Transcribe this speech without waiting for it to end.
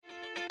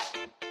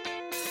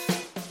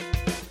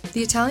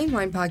The Italian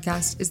Wine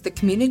Podcast is the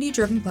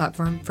community-driven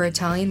platform for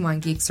Italian wine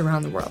geeks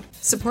around the world.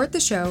 Support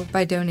the show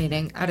by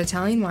donating at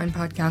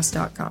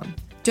ItalianWinePodcast.com.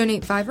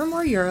 Donate €5 or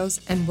more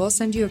and we'll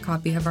send you a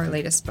copy of our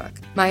latest book,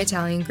 My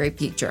Italian Grape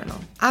Geek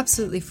Journal,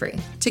 absolutely free.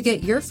 To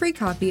get your free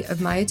copy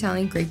of My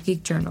Italian Grape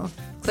Geek Journal,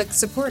 click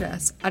Support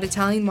Us at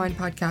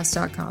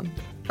ItalianWinePodcast.com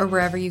or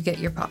wherever you get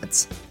your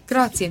pods.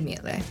 Grazie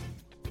mille.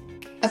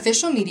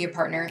 Official media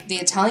partner, the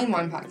Italian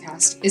Wine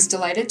Podcast, is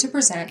delighted to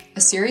present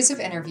a series of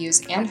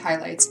interviews and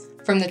highlights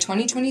from the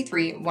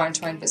 2023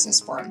 Wine2wine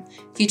Business Forum,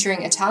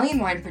 featuring Italian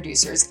wine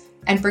producers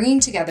and bringing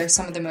together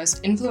some of the most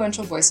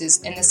influential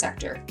voices in the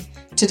sector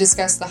to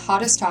discuss the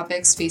hottest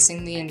topics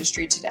facing the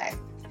industry today.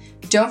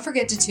 Don't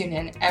forget to tune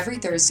in every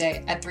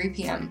Thursday at 3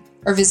 p.m.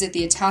 or visit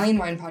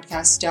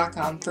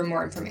theitalianwinepodcast.com for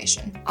more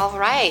information. All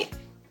right.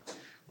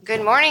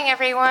 Good morning,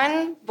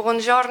 everyone.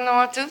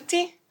 Buongiorno a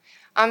tutti.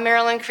 I'm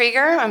Marilyn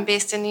Krieger. I'm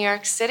based in New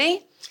York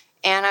City,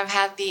 and I've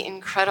had the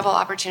incredible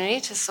opportunity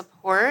to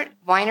support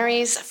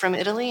wineries from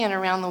Italy and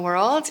around the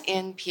world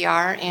in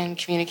PR and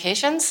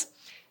communications.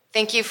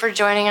 Thank you for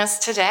joining us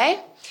today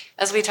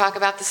as we talk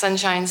about the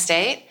Sunshine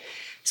State.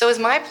 So it's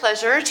my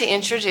pleasure to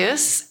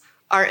introduce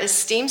our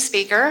esteemed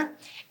speaker,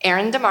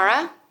 Aaron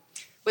Demara.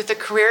 With a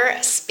career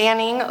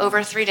spanning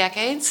over 3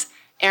 decades,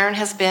 Aaron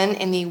has been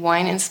in the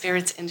wine and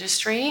spirits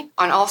industry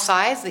on all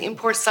sides, the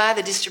import side,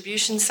 the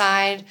distribution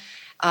side,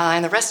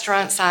 and the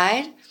restaurant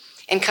side,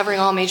 and covering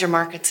all major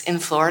markets in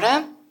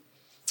Florida.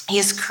 He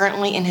is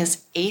currently in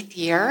his 8th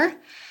year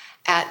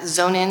at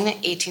Zonin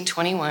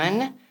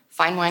 1821,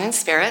 Fine Wine and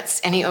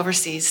Spirits, and he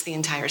oversees the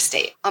entire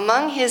state.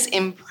 Among his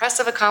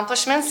impressive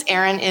accomplishments,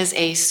 Aaron is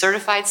a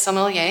certified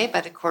sommelier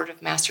by the Court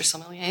of Master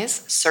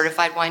Sommeliers,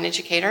 certified wine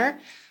educator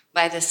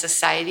by the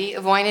Society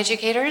of Wine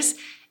Educators,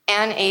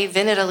 and a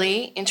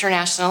Vinitaly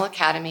International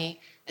Academy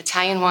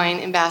Italian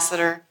Wine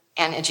Ambassador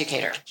and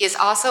Educator. He is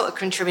also a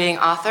contributing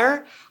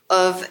author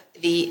of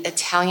the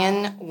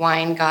Italian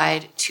Wine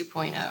Guide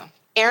 2.0.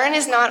 Aaron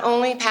is not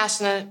only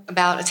passionate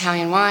about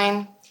Italian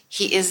wine,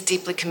 he is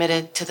deeply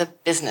committed to the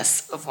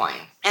business of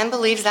wine and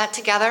believes that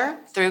together,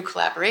 through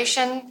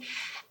collaboration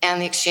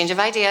and the exchange of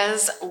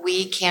ideas,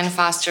 we can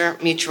foster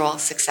mutual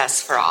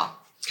success for all.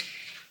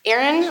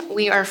 Aaron,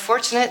 we are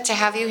fortunate to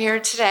have you here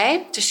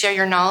today to share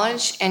your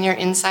knowledge and your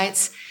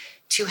insights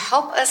to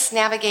help us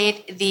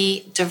navigate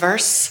the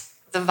diverse,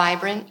 the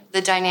vibrant,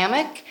 the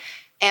dynamic,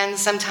 and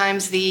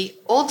sometimes the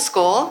old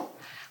school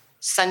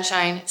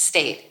Sunshine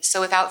State.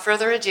 So without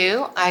further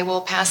ado, I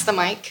will pass the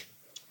mic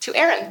to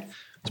Aaron.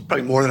 It's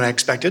probably more than I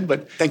expected,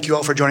 but thank you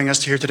all for joining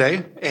us here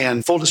today.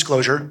 And full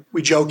disclosure,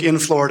 we joke in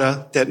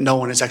Florida that no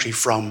one is actually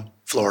from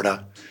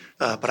Florida.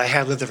 But I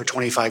have lived there for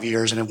 25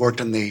 years and have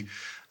worked in the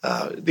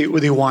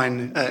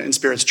wine and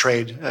spirits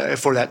trade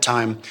for that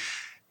time.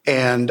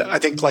 And I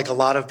think like a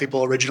lot of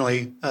people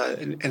originally,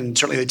 and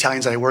certainly the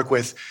Italians that I work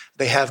with,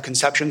 they have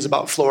conceptions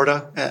about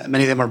Florida.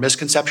 Many of them are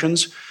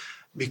misconceptions,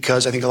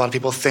 because I think a lot of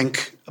people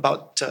think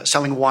about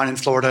selling wine in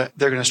Florida.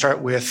 They're going to start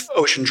with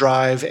Ocean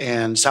Drive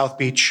and South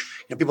Beach.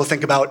 People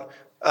think about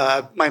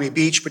Miami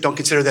Beach, but don't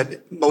consider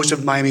that most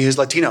of Miami is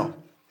Latino.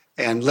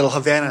 And Little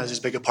Havana is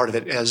as big a part of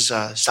it as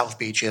South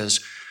Beach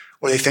is.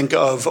 Or they think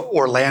of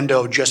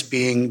Orlando just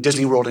being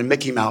Disney World and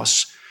Mickey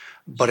Mouse,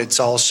 but it's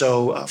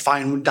also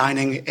fine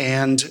dining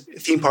and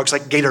theme parks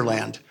like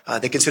Gatorland.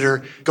 They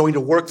consider going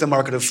to work the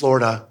market of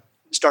Florida,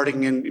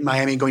 starting in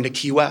Miami, going to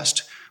Key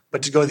West.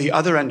 But to go to the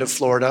other end of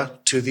Florida,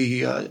 to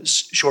the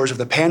shores of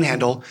the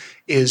Panhandle,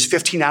 is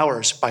 15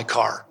 hours by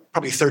car,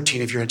 probably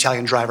 13 if you're an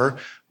Italian driver.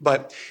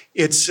 But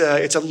it's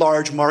a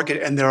large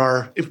market, and there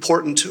are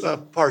important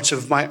parts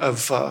of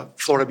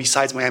Florida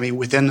besides Miami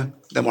within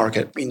the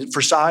market. I mean,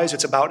 for size,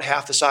 it's about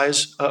half the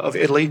size of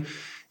Italy.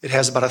 It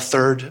has about a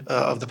third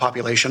of the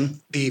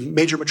population. The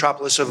major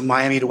metropolis of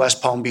Miami to West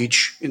Palm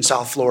Beach in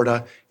South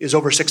Florida is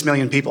over 6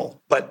 million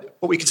people. But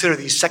what we consider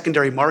these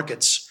secondary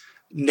markets,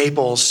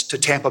 Naples to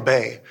Tampa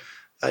Bay,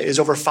 is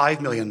over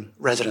 5 million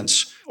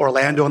residents.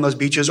 Orlando and those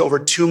beaches, over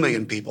 2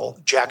 million people.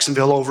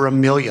 Jacksonville, over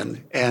 1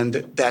 million. And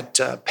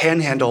that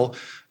Panhandle,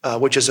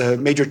 which is a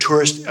major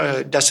tourist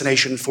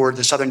destination for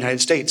the southern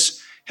United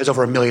States, has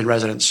over 1 million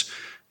residents.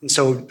 And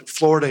so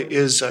Florida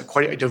is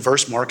quite a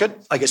diverse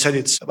market. Like I said,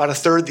 it's about a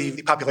third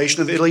the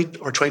population of Italy,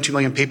 or 22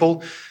 million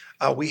people.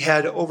 We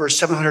had over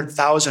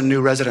 700,000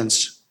 new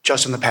residents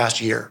just in the past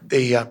year.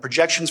 The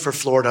projections for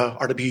Florida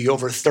are to be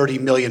over 30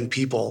 million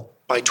people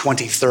by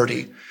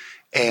 2030.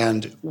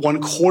 And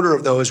 1/4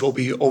 of those will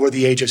be over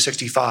the age of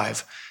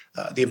 65.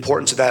 The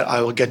importance of that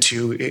I will get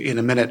to in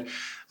a minute.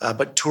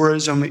 But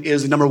tourism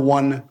is the number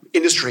one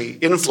industry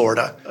in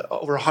Florida,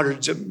 over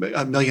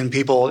 100 million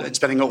people and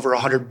spending over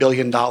 $100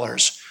 billion.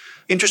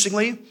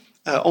 Interestingly,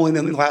 only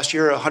in the last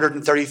year,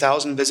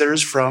 130,000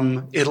 visitors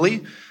from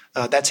Italy.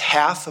 That's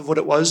half of what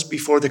it was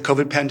before the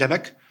COVID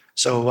pandemic.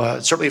 So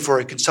certainly for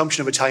a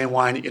consumption of Italian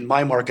wine in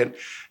my market,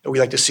 we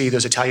like to see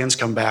those Italians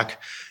come back.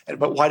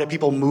 But why do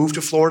people move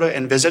to Florida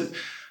and visit?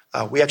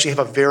 We actually have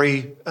a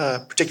very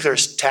particular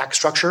tax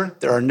structure.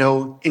 There are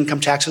no income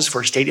taxes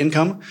for state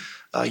income.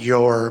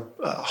 Your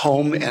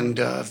home and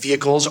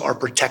vehicles are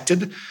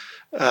protected.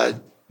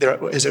 there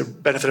is a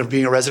benefit of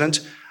being a resident.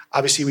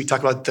 Obviously, we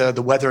talk about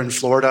the weather in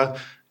Florida.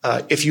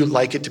 If you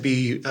like it to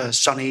be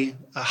sunny,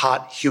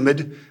 hot,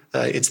 humid,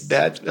 it's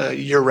that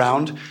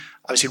year-round.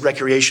 Obviously,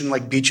 recreation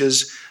like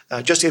beaches.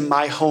 Just in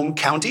my home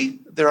county,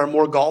 there are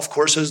more golf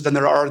courses than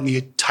there are in the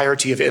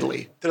entirety of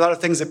Italy. There are a lot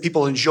of things that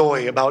people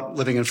enjoy about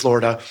living in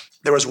Florida.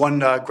 There was one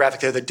graphic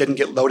there that didn't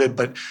get loaded,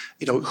 but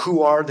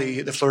who are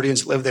the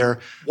Floridians that live there?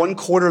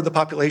 1/4 of the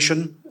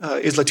population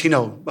is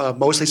Latino,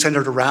 mostly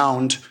centered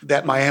around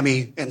that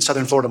Miami and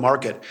Southern Florida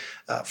market.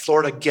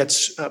 Florida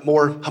gets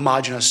more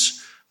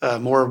homogenous,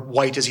 more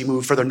white as you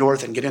move further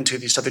north and get into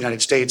the southern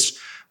United States,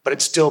 but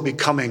it's still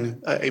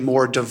becoming a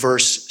more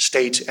diverse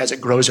state as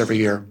it grows every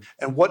year.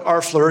 And what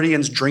are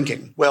Floridians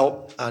drinking?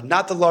 Well,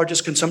 not the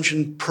largest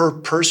consumption per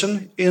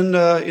person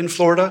in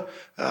Florida,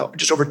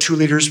 just over 2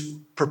 liters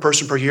per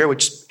person per year,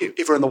 which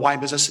if we're in the wine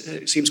business,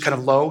 it seems kind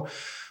of low.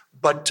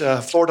 But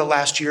Florida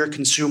last year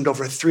consumed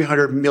over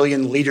 300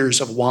 million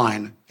liters of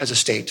wine as a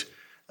state,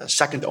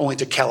 second only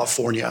to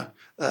California.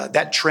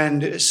 That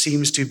trend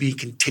seems to be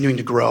continuing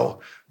to grow.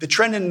 The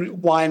trend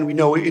in wine we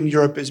know in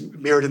Europe is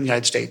mirrored in the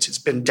United States. It's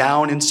been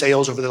down in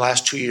sales over the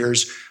last 2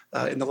 years.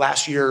 In the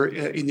last year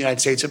in the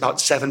United States, about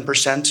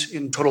 7%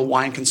 in total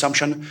wine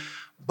consumption.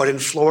 But in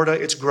Florida,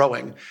 it's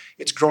growing.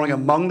 It's growing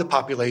among the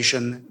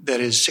population that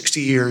is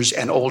 60 years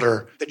and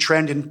older. The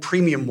trend in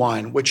premium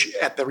wine, which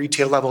at the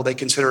retail level they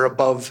consider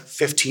above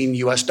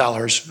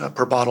 $15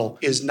 per bottle,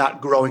 is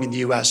not growing in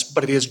the US,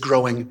 but it is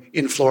growing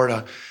in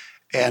Florida.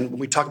 And when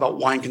we talk about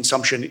wine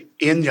consumption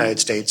in the United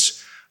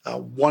States,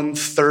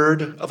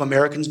 1/3 of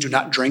Americans do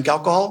not drink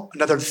alcohol.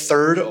 Another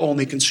third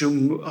only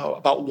consume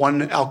about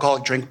 1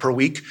 alcoholic drink per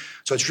week.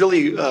 So it's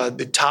really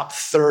the top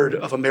third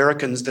of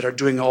Americans that are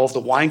doing all of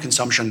the wine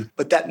consumption.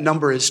 But that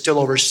number is still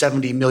over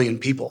 70 million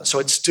people. So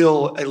it's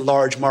still a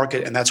large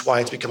market, and that's why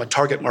it's become a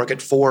target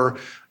market for,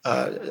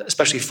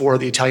 especially for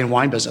the Italian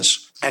wine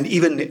business. And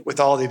even with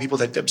all the people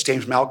that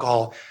abstain from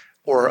alcohol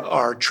or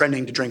are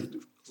trending to drink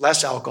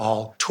less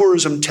alcohol,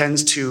 tourism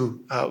tends to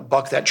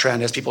buck that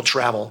trend as people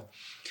travel.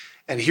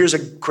 And here's a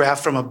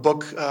graph from a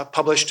book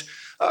published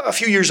a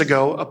few years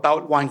ago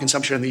about wine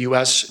consumption in the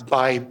U.S.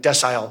 by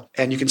decile.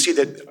 And you can see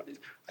that,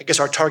 I guess,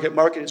 our target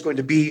market is going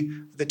to be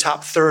the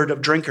top third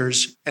of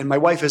drinkers. And my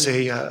wife is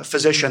a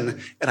physician,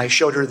 and I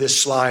showed her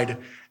this slide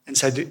and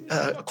said,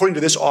 according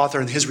to this author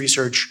and his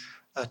research,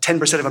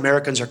 10% of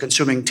Americans are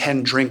consuming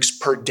 10 drinks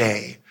per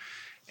day.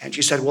 And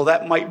she said, well,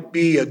 that might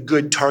be a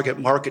good target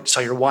market to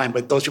sell your wine,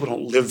 but those people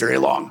don't live very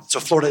long.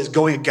 So Florida is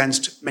going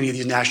against many of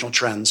these national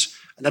trends.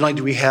 And not only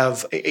do we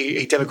have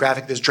a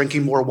demographic that's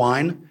drinking more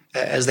wine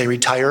as they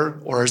retire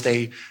or as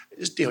they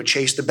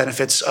chase the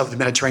benefits of the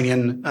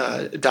Mediterranean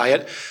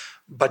diet,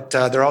 but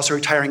they're also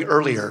retiring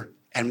earlier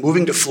and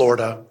moving to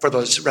Florida for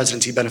those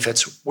residency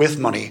benefits with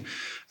money.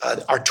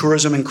 Our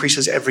tourism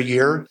increases every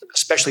year,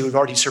 especially we've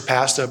already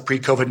surpassed the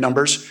pre-COVID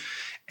numbers.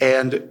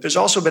 And there's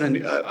also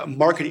been a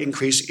market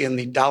increase in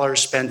the dollars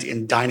spent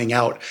in dining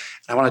out.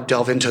 And I want to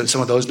delve into some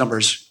of those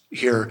numbers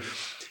here.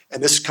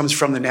 And this comes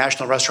from the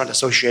National Restaurant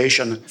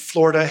Association.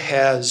 Florida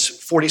has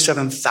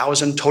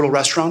 47,000 total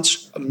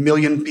restaurants. 1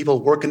 million people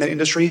work in that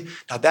industry.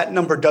 Now, that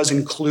number does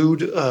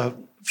include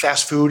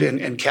fast food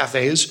and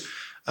cafes,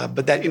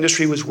 but that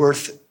industry was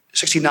worth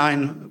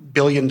 $69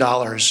 billion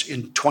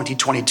in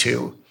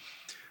 2022.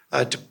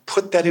 To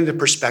put that into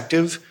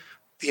perspective,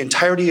 the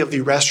entirety of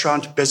the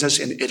restaurant business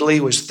in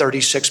Italy was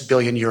 36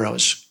 billion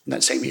euros in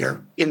that same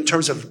year. In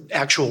terms of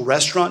actual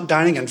restaurant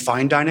dining and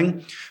fine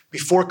dining,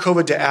 before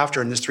COVID to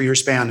after in this 3-year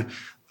span,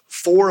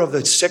 4 of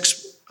the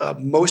 6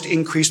 most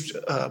increased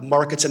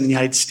markets in the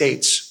United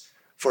States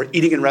for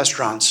eating in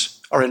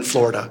restaurants are in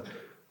Florida.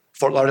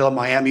 Fort Lauderdale,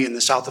 Miami in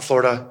the south of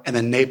Florida, and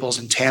then Naples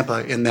and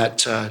Tampa in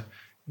that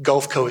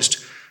Gulf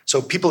Coast.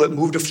 So people that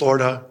move to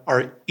Florida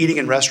are eating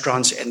in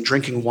restaurants and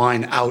drinking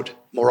wine out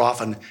more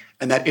often.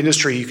 And that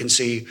industry, you can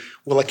see,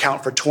 will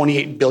account for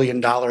 $28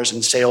 billion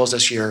in sales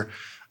this year.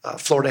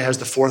 Florida has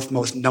the 4th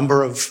most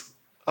number of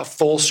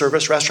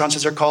full-service restaurants,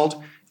 as they're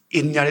called,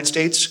 in the United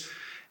States.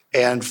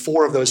 And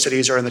 4 of those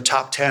cities are in the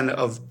top 10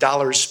 of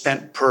dollars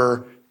spent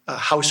per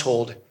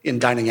household in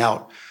dining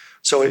out.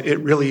 So it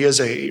really is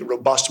a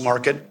robust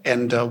market,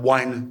 and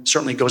wine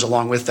certainly goes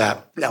along with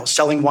that. Now,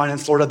 selling wine in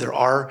Florida, there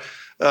are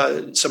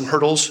some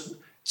hurdles,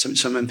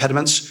 some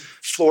impediments.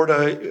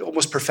 Florida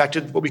almost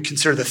perfected what we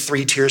consider the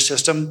 3-tier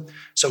system.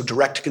 So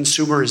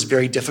direct-to-consumer is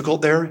very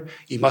difficult there.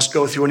 You must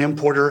go through an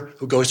importer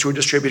who goes through a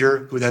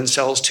distributor who then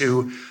sells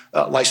to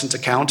a licensed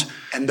account.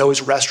 And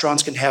those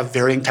restaurants can have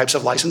varying types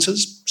of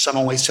licenses. Some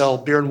only sell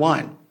beer and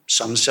wine.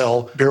 Some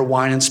sell beer,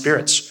 wine, and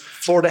spirits.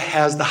 Florida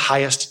has the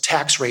highest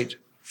tax rate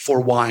for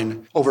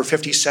wine, over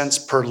 50 cents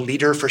per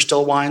liter for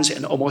still wines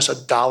and almost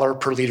 $1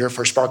 per liter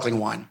for sparkling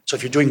wine. So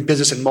if you're doing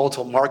business in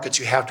multiple markets,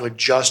 you have to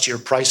adjust your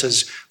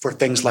prices for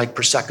things like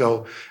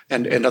Prosecco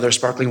and other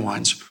sparkling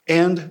wines.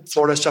 And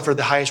Florida suffered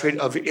the highest rate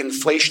of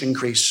inflation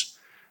increase.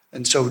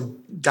 And so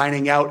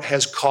dining out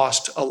has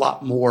cost a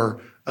lot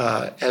more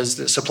as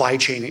the supply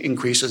chain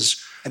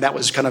increases. And that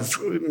was kind of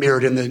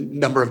mirrored in the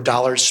number of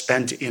dollars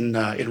spent in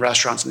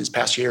restaurants in these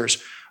past years.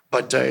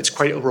 but it's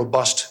quite a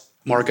robust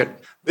market.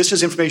 This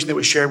is information that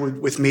was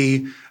shared with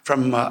me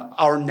from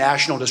our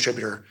national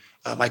distributor.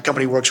 My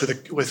company works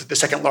with the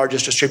second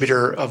largest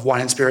distributor of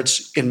wine and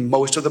spirits in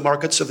most of the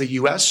markets of the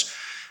U.S.,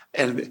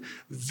 and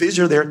these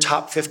are their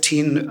top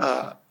 15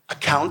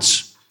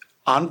 accounts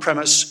on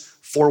premise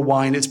for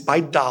wine. It's by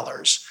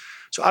dollars.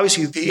 So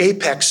obviously the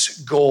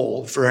apex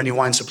goal for any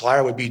wine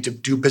supplier would be to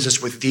do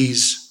business with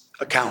these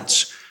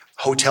accounts,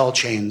 hotel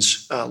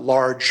chains,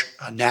 large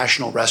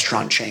national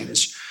restaurant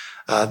chains.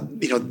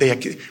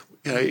 If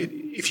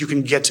you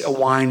can get a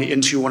wine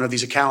into one of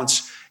these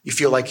accounts, you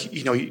feel like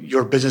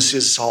your business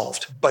is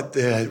solved. But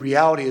the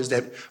reality is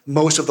that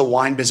most of the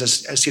wine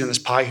business, as seen in this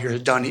pie here,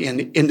 is done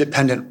in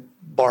independent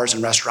bars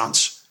and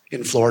restaurants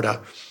in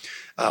Florida.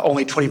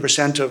 Only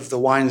 20% of the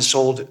wine is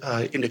sold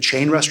into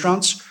chain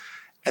restaurants.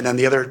 And then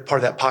the other part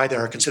of that pie there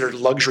are considered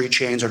luxury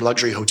chains or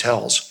luxury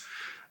hotels.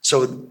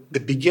 So the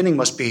beginning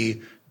must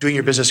be doing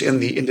your business in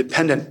the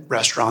independent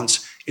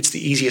restaurants. It's the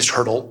easiest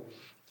hurdle.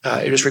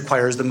 It just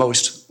requires the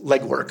most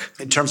legwork.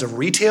 In terms of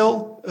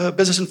retail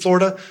business in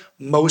Florida,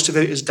 most of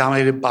it is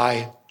dominated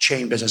by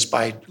chain business,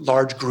 by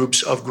large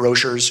groups of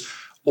grocers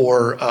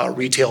or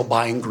retail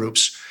buying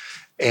groups.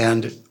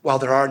 And while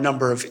there are a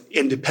number of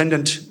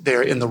independent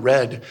there in the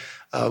red,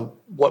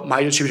 what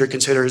my distributor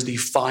considers the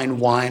fine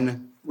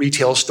wine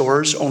retail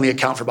stores only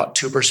account for about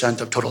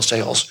 2% of total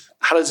sales.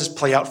 How does this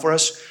play out for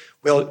us?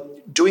 Well,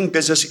 doing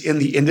business in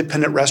the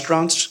independent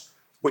restaurants,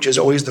 which is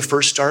always the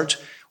first start,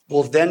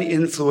 will then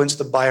influence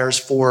the buyers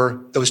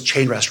for those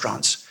chain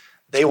restaurants.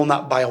 They will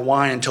not buy a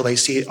wine until they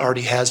see it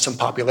already has some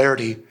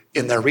popularity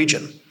in their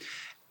region.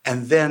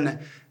 And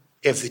then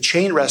if the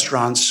chain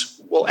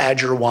restaurants will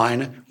add your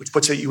wine, which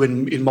puts you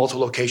in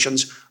multiple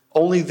locations,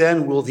 only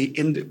then will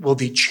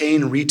the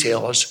chain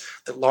retailers,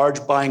 the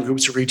large buying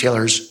groups of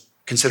retailers,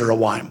 consider a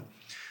wine.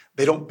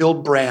 They don't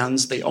build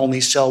brands, they only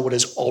sell what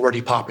is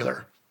already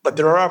popular. But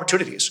there are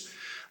opportunities.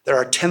 There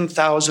are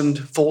 10,000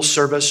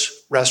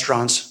 full-service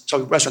restaurants,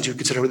 so restaurants you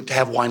consider to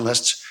have wine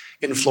lists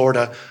in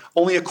Florida.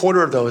 Only a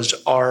quarter of those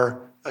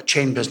are a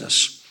chain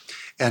business.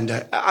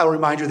 And I'll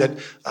remind you that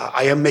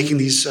I am making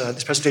this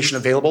presentation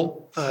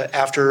available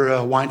after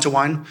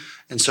wine2wine.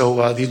 And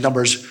so these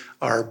numbers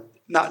are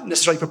not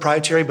necessarily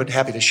proprietary, but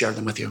happy to share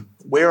them with you.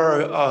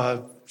 Where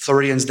are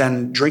Floridians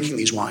then drinking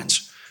these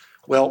wines?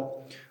 Well,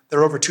 there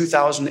are over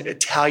 2,000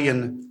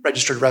 Italian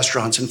registered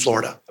restaurants in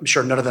Florida. I'm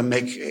sure none of them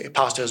make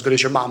pasta as good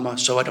as your mama,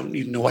 so I don't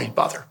even know why you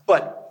bother.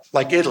 But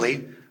like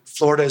Italy,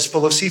 Florida is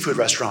full of seafood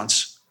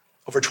restaurants.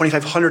 Over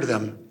 2,500 of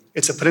them.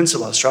 It's a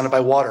peninsula surrounded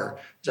by water.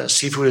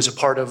 Seafood is a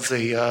part of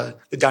the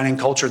dining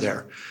culture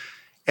there.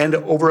 And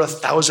over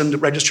 1,000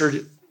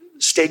 registered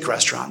steak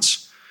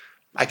restaurants.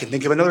 I can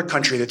think of another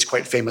country that's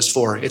quite famous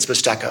for its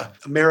bistecca.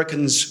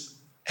 Americans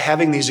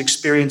having these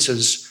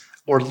experiences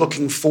or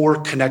looking for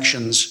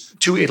connections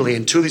to Italy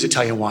and to these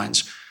Italian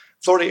wines.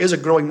 Florida is a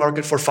growing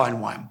market for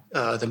fine wine.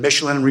 The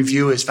Michelin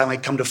review has finally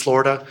come to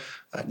Florida.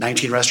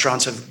 19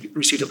 restaurants have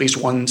received at least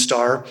 1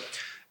 star.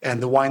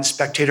 And the Wine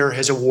Spectator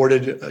has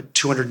awarded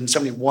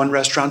 271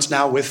 restaurants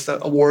now with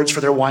awards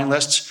for their wine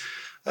lists,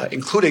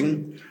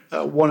 including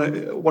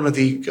one of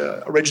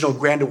the original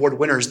Grand Award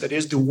winners that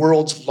is the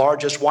world's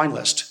largest wine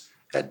list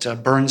at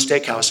Burns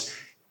Steakhouse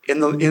in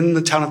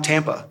the town of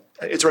Tampa.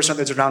 It's a restaurant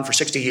that's been around for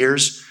 60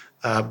 years,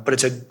 but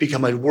it's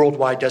become a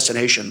worldwide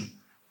destination,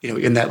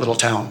 in that little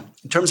town.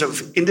 In terms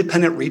of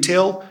independent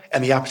retail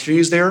and the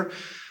opportunities there,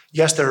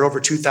 yes, there are over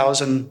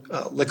 2,000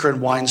 liquor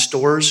and wine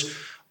stores,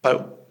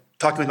 but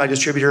talking with my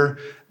distributor,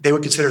 they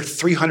would consider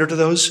 300 of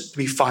those to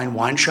be fine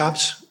wine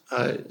shops.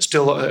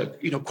 Still,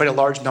 quite a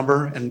large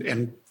number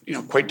and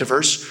quite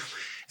diverse.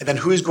 And then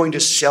who is going to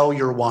sell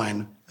your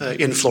wine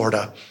in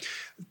Florida?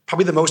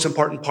 Probably the most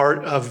important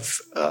part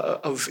of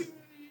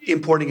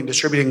importing and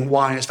distributing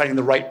wine is finding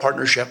the right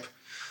partnership.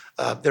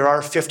 There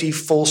are 50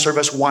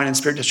 full-service wine and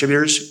spirit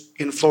distributors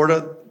in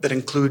Florida that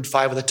include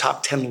 5 of the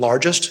top 10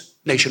 largest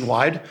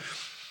nationwide,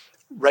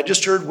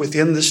 registered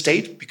within the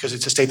state because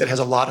it's a state that has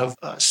a lot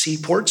of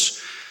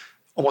seaports,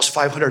 almost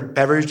 500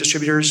 beverage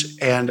distributors,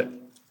 and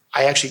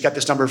I actually got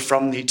this number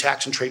from the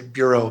Tax and Trade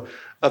Bureau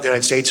of the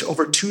United States,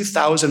 over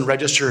 2,000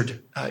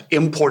 registered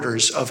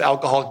importers of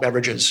alcoholic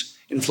beverages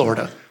in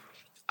Florida.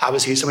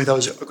 Obviously, some of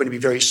those are going to be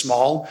very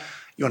small.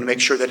 You want to make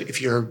sure that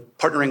if you're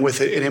partnering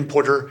with an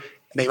importer,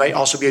 and they might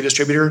also be a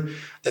distributor,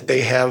 that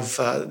they have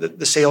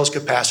the sales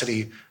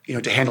capacity,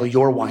 to handle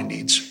your wine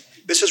needs.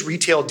 This is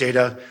retail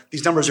data.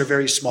 These numbers are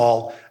very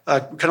small.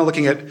 We're kind of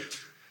looking at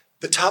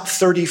the top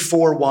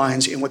 34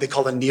 wines in what they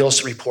call the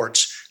Nielsen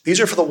reports.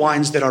 These are for the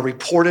wines that are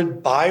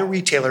reported by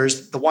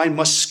retailers. The wine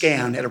must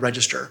scan at a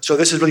register. So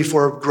this is really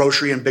for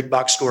grocery and big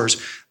box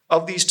stores.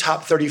 Of these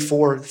top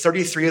 34,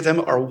 33 of them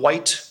are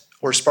white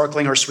or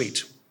sparkling or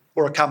sweet,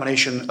 or a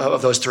combination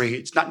of those 3.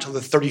 It's not until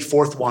the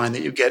 34th wine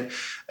that you get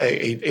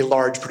a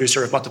large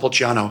producer of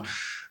Montepulciano.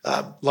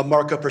 La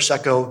Marca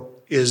Prosecco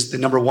is the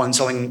number 1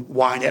 selling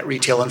wine at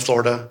retail in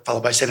Florida,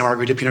 followed by Santa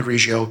Margherita Pinot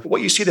Grigio.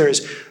 What you see there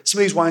is some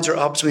of these wines are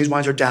up, some of these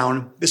wines are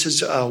down. This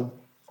is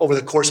over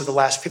the course of the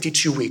last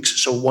 52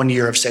 weeks, so 1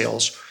 year of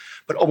sales.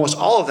 but almost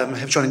all of them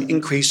have shown an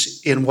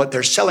increase in what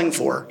they're selling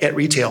for at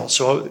retail.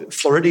 So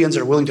Floridians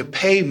are willing to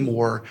pay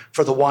more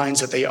for the wines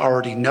that they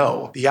already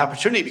know. The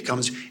opportunity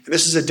becomes, and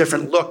this is a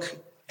different look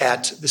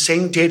at the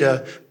same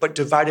data, but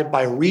divided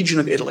by region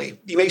of Italy.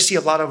 You may see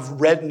a lot of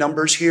red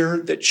numbers here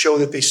that show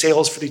that the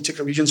sales for these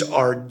particular regions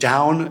are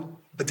down,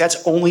 but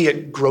that's only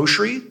at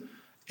grocery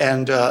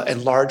and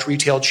large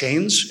retail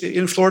chains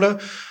in Florida.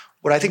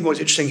 What I think was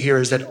interesting here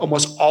is that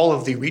almost all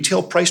of the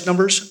retail price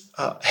numbers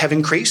have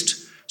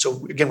increased.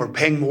 So again, we're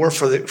paying more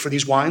for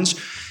these wines.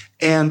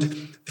 And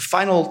the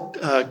final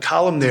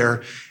column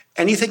there,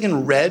 anything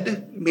in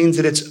red means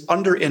that it's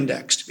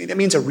under-indexed. I mean, that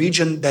means a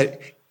region that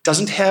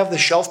doesn't have the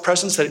shelf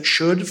presence that it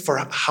should for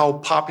how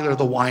popular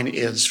the wine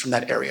is from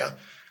that area.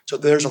 So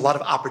there's a lot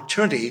of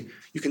opportunity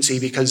you can see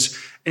because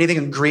anything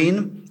in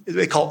green,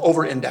 they call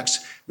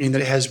over-indexed, meaning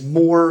that it has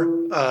more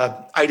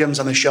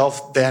items on the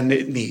shelf than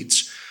it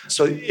needs.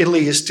 So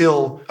Italy is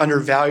still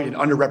undervalued and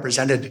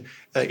underrepresented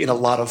in a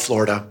lot of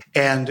Florida.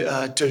 And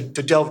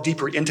to delve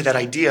deeper into that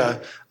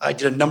idea, I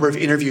did a number of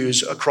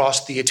interviews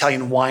across the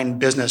Italian wine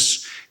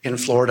business in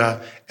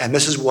Florida. And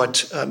this is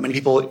what many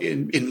people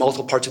in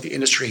multiple parts of the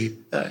industry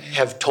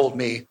have told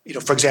me. You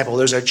know, for example,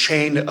 there's a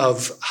chain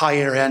of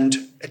higher-end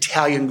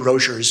Italian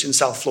grocers in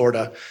South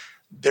Florida.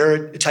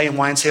 Their Italian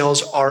wine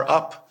sales are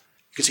up,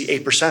 you can see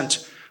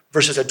 8%,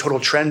 versus a total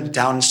trend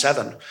down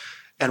 7%.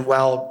 And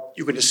while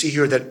you're going to see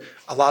here that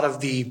a lot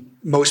of the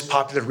most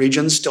popular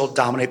regions still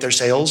dominate their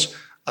sales,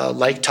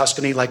 like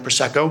Tuscany, like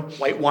Prosecco,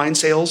 white wine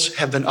sales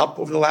have been up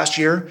over the last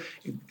year,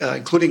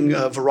 including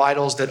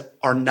varietals that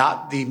are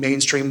not the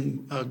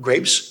mainstream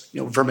grapes,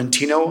 you know,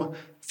 Vermentino,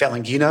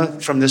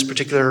 Falangina from this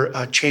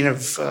particular chain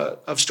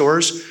of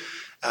stores,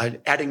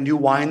 adding new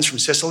wines from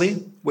Sicily,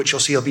 which you'll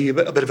see will be a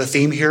bit of a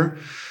theme here,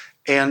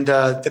 and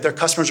that their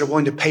customers are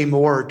willing to pay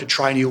more to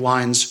try new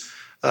wines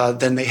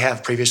than they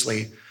have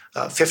previously.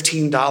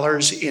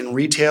 $15 in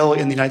retail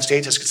in the United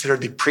States is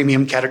considered the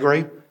premium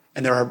category,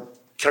 and there are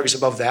categories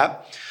above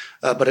that,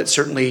 but it's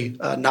certainly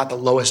not the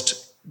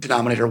lowest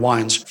denominator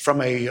wines. From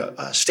a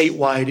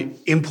statewide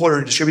importer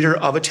and distributor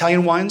of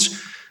Italian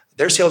wines,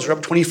 their sales were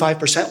up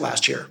 25%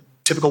 last year.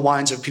 Typical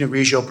wines of Pinot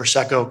Grigio,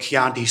 Prosecco,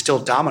 Chianti still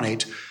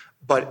dominate,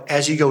 but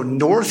as you go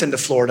north into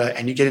Florida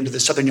and you get into the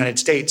southern United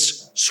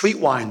States, sweet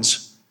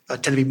wines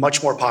tend to be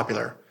much more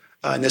popular.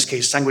 In this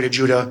case, Sangue di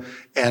Giuda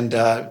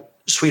and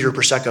sweeter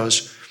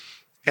Proseccos.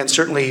 And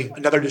certainly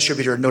another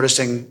distributor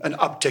noticing an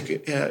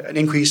uptick, an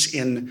increase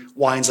in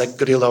wines like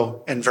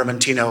Grillo and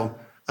Vermentino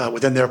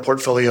within their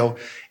portfolio.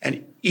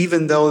 And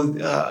even though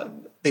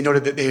they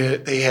noted that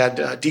they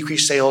had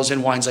decreased sales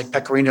in wines like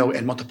Pecorino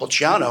and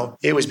Montepulciano,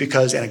 it was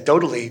because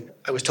anecdotally,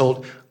 I was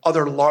told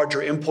other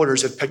larger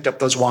importers have picked up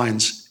those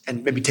wines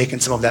and maybe taken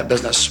some of that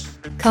business.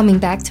 Coming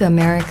back to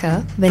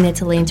America,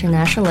 Vinitaly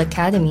International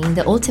Academy,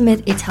 the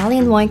ultimate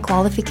Italian wine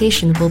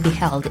qualification will be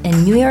held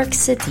in New York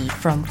City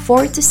from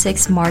 4 to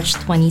 6 March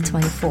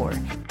 2024.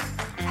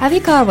 Have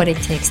you got what it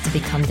takes to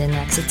become the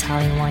next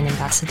Italian wine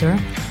ambassador?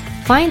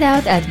 Find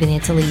out at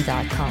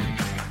vinitaly.com.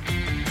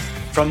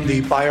 From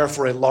the buyer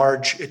for a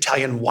large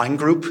Italian wine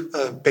group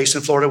based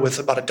in Florida with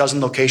about a dozen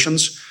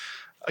locations.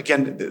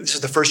 Again, this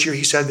is the first year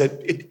he said that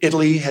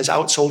Italy has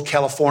outsold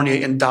California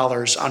in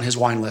dollars on his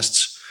wine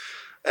lists.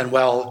 And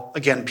while,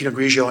 again, Pinot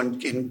Grigio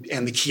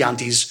and the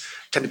Chiantis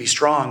tend to be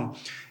strong,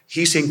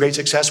 he's seeing great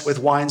success with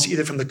wines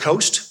either from the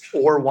coast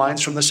or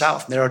wines from the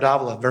south, Nero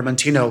d'Avola,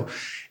 Vermentino.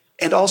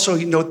 And also,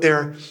 you note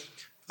there,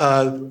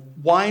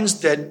 wines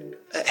that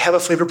have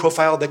a flavor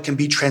profile that can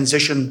be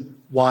transition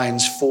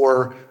wines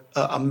for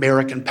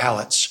American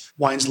palates.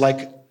 Wines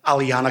like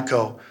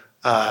Aglianico,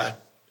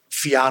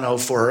 Fiano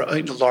for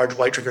large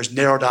white drinkers.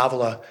 Nero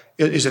d'Avola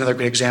is another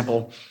great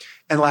example.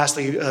 And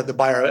lastly, the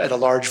buyer at a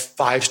large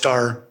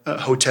 5-star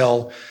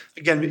hotel,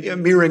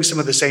 again, mirroring some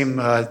of the same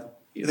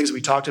things that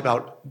we talked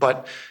about,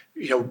 but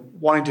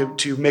wanting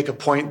to make a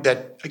point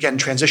that, again,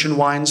 transition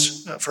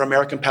wines for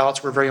American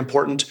palates were very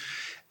important,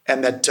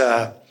 and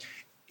that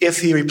if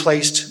he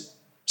replaced,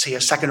 say,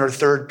 a second or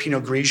third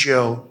Pinot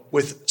Grigio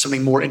with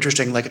something more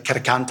interesting like a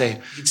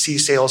Caticante, you'd see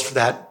sales for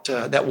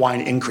that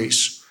wine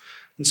increase.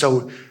 And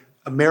so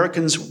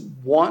Americans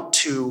want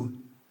to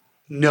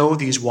know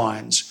these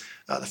wines.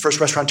 The first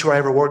restaurateur I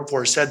ever worked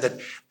for said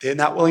that they're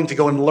not willing to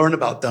go and learn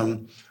about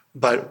them,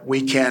 but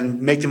we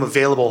can make them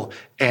available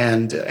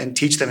and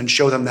teach them and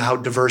show them how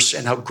diverse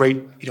and how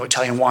great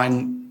Italian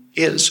wine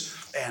is.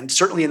 And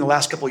certainly in the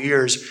last couple of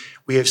years,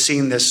 we have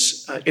seen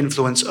this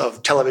influence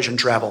of television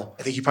travel.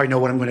 I think you probably know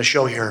what I'm going to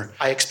show here.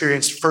 I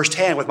experienced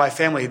firsthand with my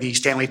family the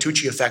Stanley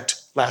Tucci effect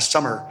last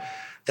summer,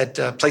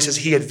 that places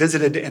he had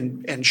visited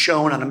and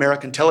shown on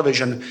American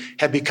television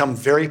had become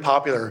very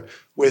popular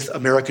with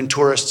American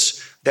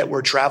tourists that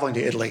were traveling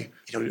to Italy.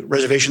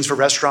 Reservations for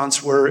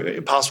restaurants were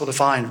impossible to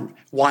find.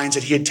 Wines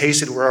that he had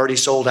tasted were already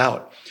sold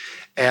out.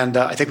 And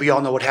I think we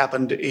all know what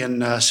happened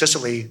in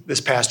Sicily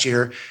this past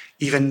year.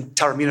 Even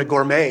Taormina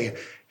Gourmet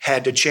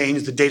had to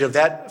change the date of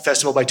that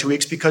festival by 2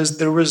 weeks because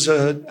there was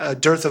a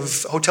dearth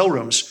of hotel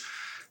rooms.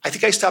 I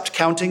think I stopped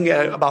counting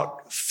at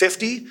about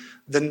 50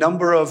 the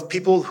number of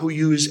people who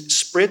use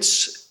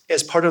spritz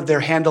as part of their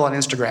handle on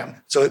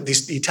Instagram. So the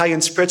Italian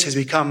spritz has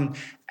become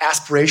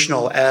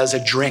aspirational as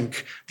a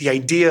drink. The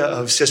idea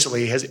of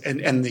Sicily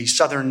and the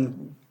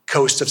southern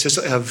coast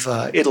of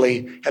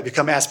Italy have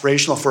become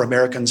aspirational for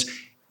Americans,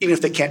 even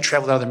if they can't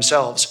travel there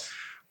themselves.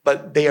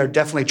 But they are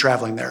definitely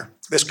traveling there.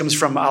 This comes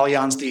from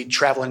Allianz, the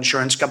travel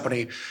insurance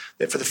company,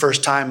 that for the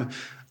first time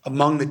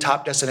among the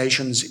top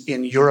destinations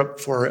in Europe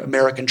for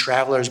American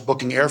travelers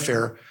booking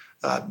airfare,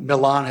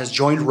 Milan has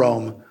joined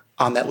Rome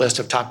on that list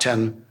of top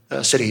 10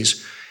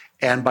 cities.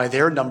 And by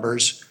their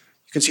numbers,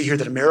 you can see here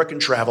that American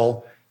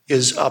travel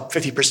is up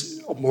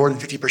 50%, more than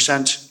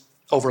 50%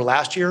 over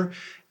last year.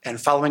 And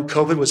following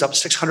COVID was up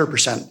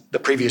 600% the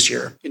previous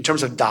year. In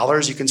terms of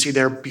dollars, you can see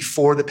there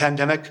before the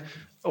pandemic,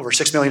 over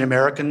 6 million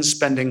Americans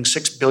spending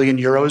 6 billion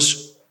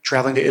euros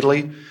traveling to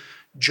Italy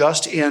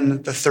just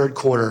in the third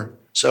quarter.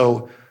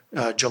 So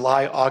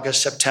July,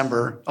 August,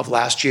 September of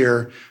last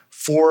year,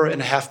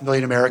 4.5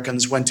 million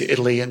Americans went to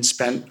Italy and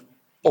spent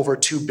over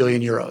 2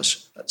 billion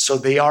euros. So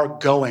they are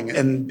going,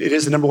 and it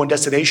is the number one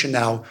destination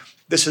now.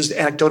 This is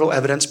anecdotal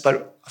evidence,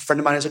 but a friend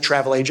of mine is a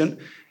travel agent,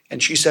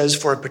 and she says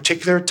for a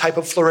particular type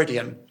of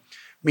Floridian,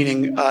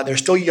 meaning they're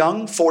still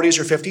young, 40s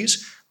or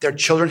 50s, their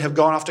children have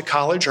gone off to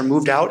college or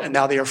moved out, and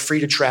now they are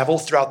free to travel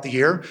throughout the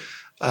year.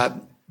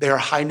 They are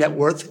high net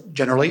worth,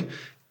 generally.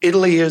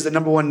 Italy is the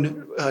number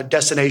one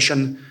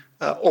destination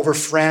over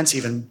France,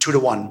 even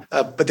 2-1.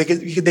 But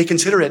they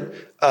consider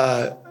it,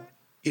 an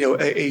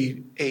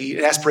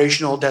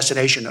aspirational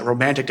destination, a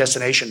romantic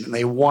destination, and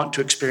they want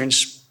to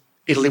experience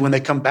Italy when they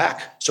come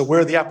back. So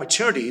where are the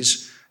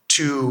opportunities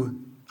to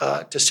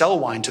sell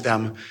wine to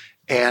them?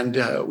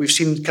 And we've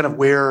seen kind of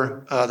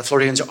where the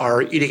Floridians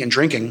are eating and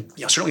drinking.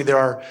 Certainly there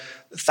are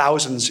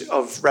thousands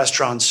of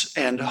restaurants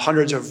and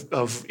hundreds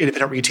of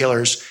independent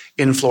retailers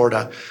in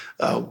Florida.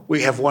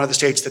 We have one of the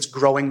states that's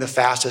growing the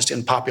fastest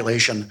in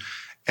population.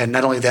 And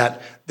not only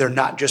that, they're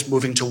not just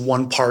moving to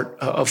one part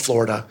of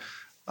Florida.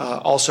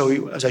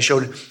 Also, as I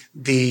showed,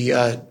 the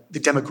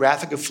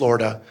demographic of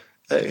Florida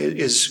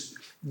is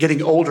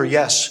getting older,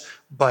 yes,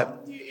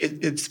 but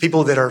it's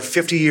people that are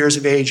 50 years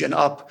of age and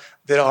up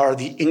that are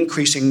the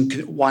increasing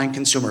wine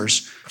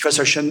consumers.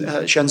 Professor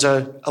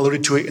Scienza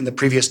alluded to it in the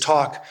previous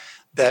talk,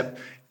 that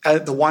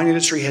the wine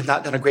industry had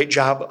not done a great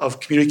job of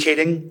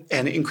communicating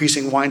and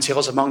increasing wine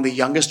sales among the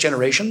youngest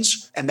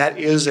generations. And that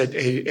is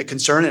a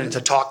concern, and it's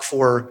a talk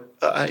for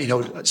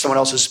someone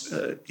else's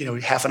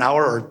half an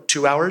hour or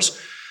 2 hours.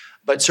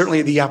 But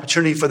certainly the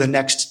opportunity for the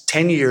next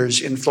 10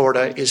 years in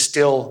Florida is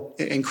still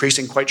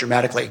increasing quite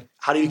dramatically.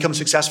 How do you become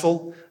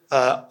successful?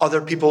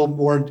 Other people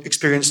more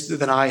experienced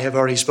than I have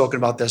already spoken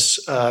about this.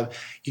 You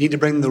need to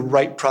bring the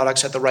right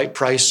products at the right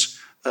price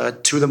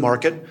to the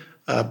market,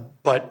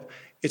 but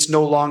it's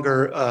no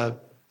longer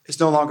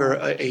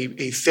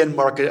a thin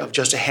market of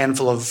just a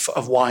handful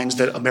of wines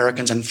that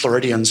Americans and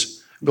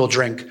Floridians will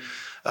drink.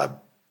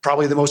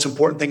 Probably the most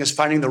important thing is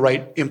finding the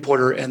right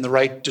importer and the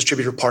right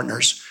distributor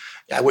partners.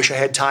 I wish I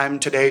had time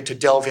today to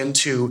delve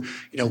into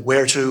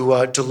where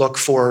to look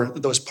for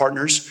those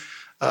partners,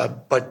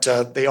 but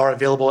they are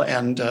available,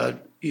 and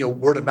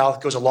word of mouth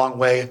goes a long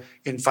way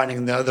in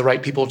finding the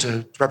right people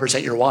to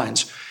represent your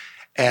wines.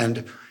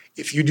 And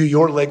if you do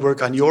your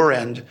legwork on your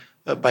end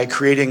by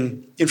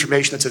creating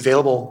information that's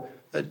available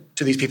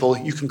to these people,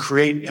 you can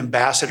create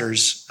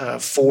ambassadors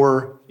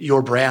for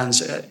your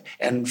brands,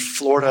 and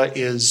Florida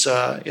is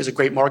a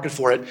great market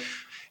for it.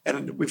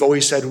 And we've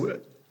always said,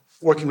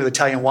 working with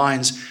Italian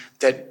wines,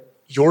 that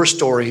your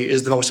story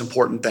is the most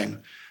important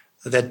thing.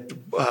 That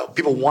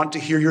people want to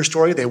hear your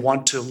story. They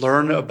want to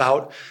learn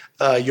about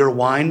your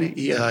wine,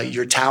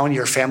 your town,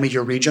 your family,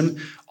 your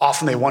region.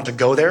 Often they want to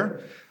go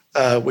there,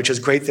 which is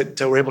great that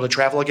we're able to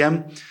travel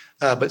again.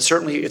 But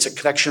certainly it's a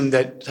connection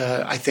that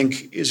I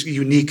think is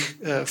unique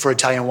for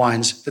Italian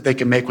wines that they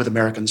can make with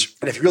Americans.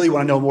 And if you really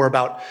want to know more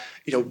about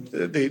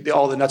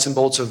all the nuts and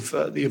bolts of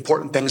the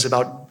important things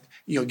about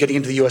getting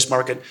into the U.S.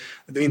 market,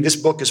 I mean, this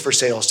book is for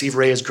sale. Steve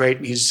Ray is great.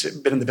 He's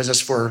been in the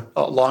business for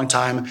a long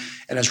time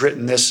and has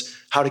written this,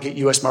 How to Get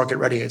U.S. Market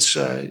Ready. It's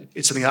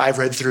something that I've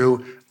read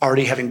through,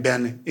 already having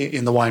been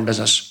in the wine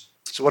business.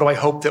 So what do I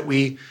hope that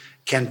we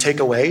can take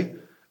away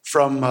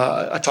from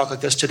a talk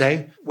like this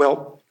today?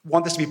 Well, you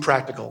want this to be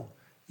practical.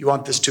 You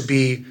want this to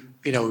be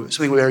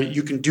something where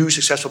you can do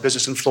successful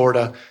business in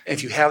Florida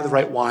if you have the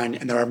right wine,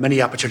 and there are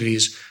many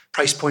opportunities.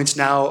 Price points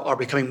now are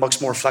becoming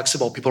much more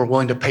flexible. People are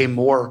willing to pay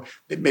more.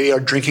 They maybe are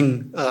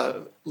drinking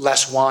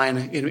less wine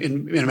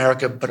in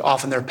America, but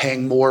often they're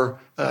paying more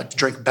to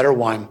drink better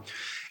wine.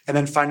 And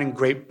then finding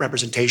great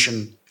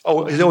representation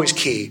is always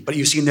key. But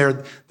you've seen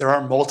there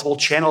are multiple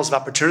channels of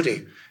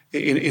opportunity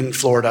in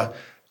Florida.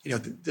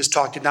 This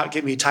talk did not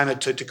give me time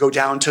to go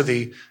down to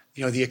the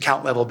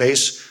account level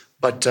base.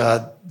 But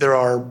there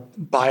are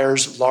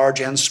buyers,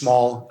 large and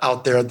small,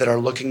 out there that are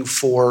looking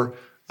for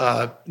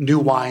new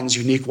wines,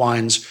 unique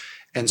wines.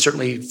 And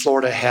certainly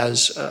Florida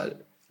has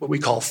what we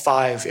call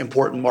 5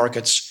 important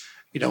markets,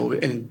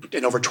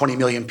 and over 20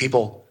 million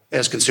people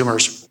as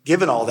consumers.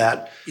 Given all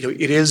that,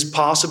 it is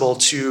possible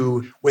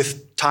to,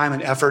 with time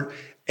and effort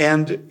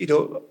and,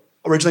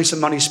 originally some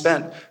money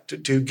spent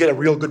to get a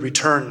real good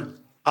return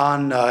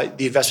on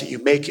the investment you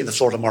make in the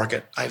Florida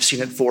market. I've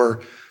seen it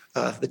for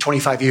the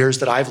 25 years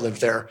that I've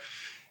lived there.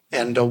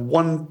 And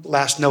one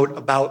last note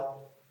about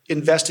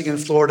investing in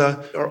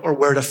Florida or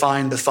where to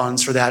find the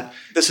funds for that.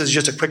 This is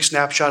just a quick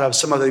snapshot of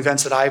some of the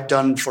events that I've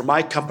done for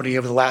my company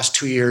over the last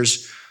 2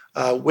 years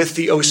with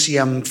the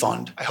OCM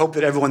fund. I hope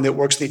that everyone that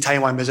works in the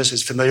Italian wine business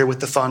is familiar with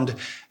the fund.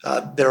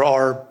 There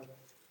are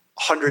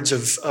hundreds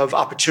of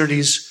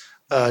opportunities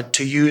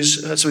to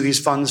use some of these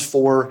funds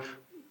for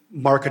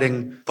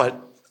marketing, but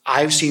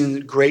I've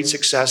seen great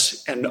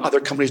success and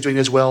other companies doing it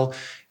as well.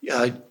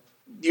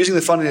 Using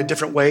the fund in a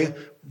different way,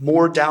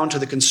 more down to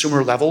the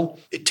consumer level.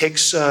 It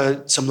takes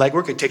some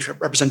legwork. It takes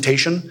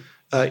representation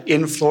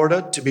in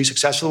Florida to be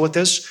successful with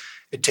this.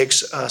 It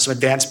takes some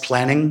advanced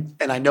planning.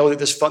 And I know that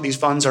these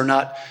funds are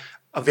not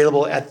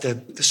available at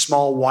the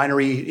small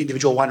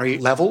individual winery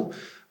level,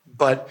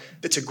 but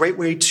it's a great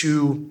way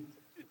to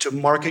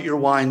market your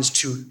wines,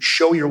 to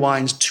show your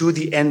wines to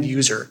the end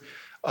user.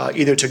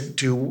 Either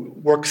to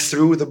work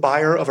through the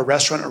buyer of a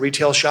restaurant or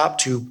retail shop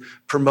to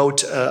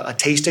promote a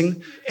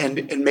tasting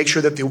and make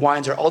sure that the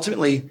wines are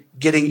ultimately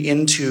getting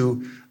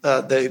into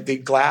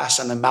the glass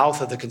and the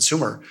mouth of the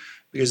consumer.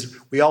 Because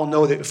we all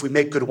know that if we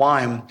make good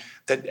wine,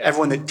 that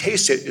everyone that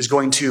tastes it is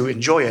going to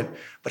enjoy it.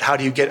 But how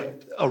do you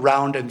get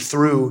around and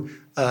through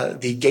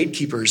the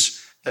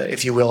gatekeepers,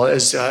 if you will,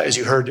 as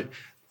you heard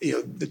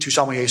the two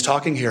sommeliers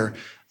talking here?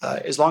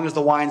 As long as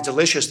the wine's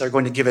delicious, they're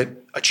going to give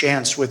it a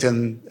chance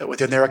within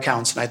their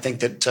accounts. And I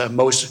think that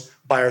most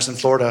buyers in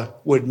Florida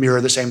would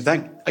mirror the same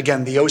thing.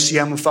 Again, the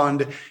OCM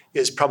fund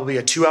is probably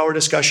a 2-hour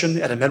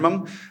discussion at a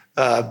minimum,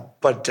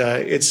 but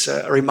it's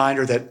a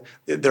reminder that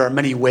there are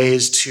many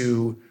ways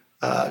to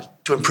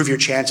improve your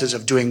chances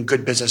of doing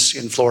good business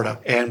in Florida.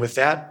 And with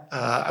that,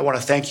 I want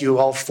to thank you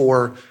all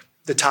for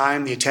the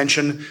time, the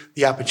attention,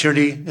 the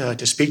opportunity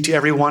to speak to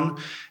everyone.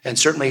 And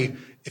certainly,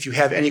 if you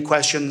have any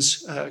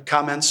questions,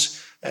 comments,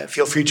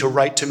 feel free to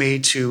write to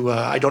me.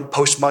 I don't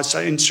post much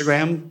on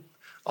Instagram,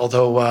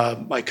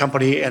 although my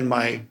company and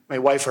my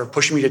wife are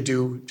pushing me to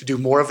do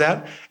more of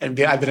that. And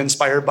I've been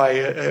inspired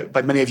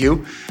by many of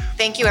you.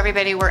 Thank you,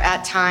 everybody. We're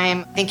at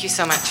time. Thank you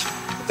so much.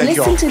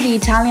 Listen to the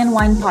Italian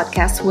Wine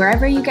Podcast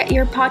wherever you get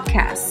your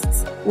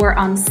podcasts. We're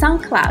on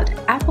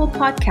SoundCloud, Apple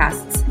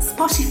Podcasts,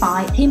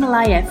 Spotify,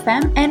 Himalaya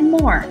FM, and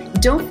more.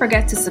 Don't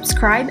forget to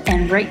subscribe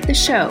and rate the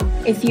show.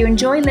 If you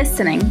enjoy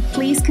listening,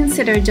 please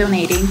consider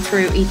donating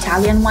through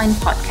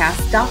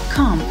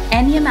ItalianWinePodcast.com.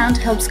 Any amount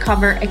helps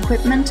cover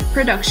equipment,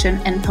 production,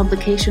 and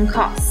publication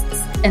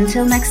costs.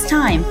 Until next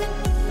time,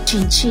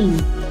 cin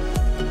cin.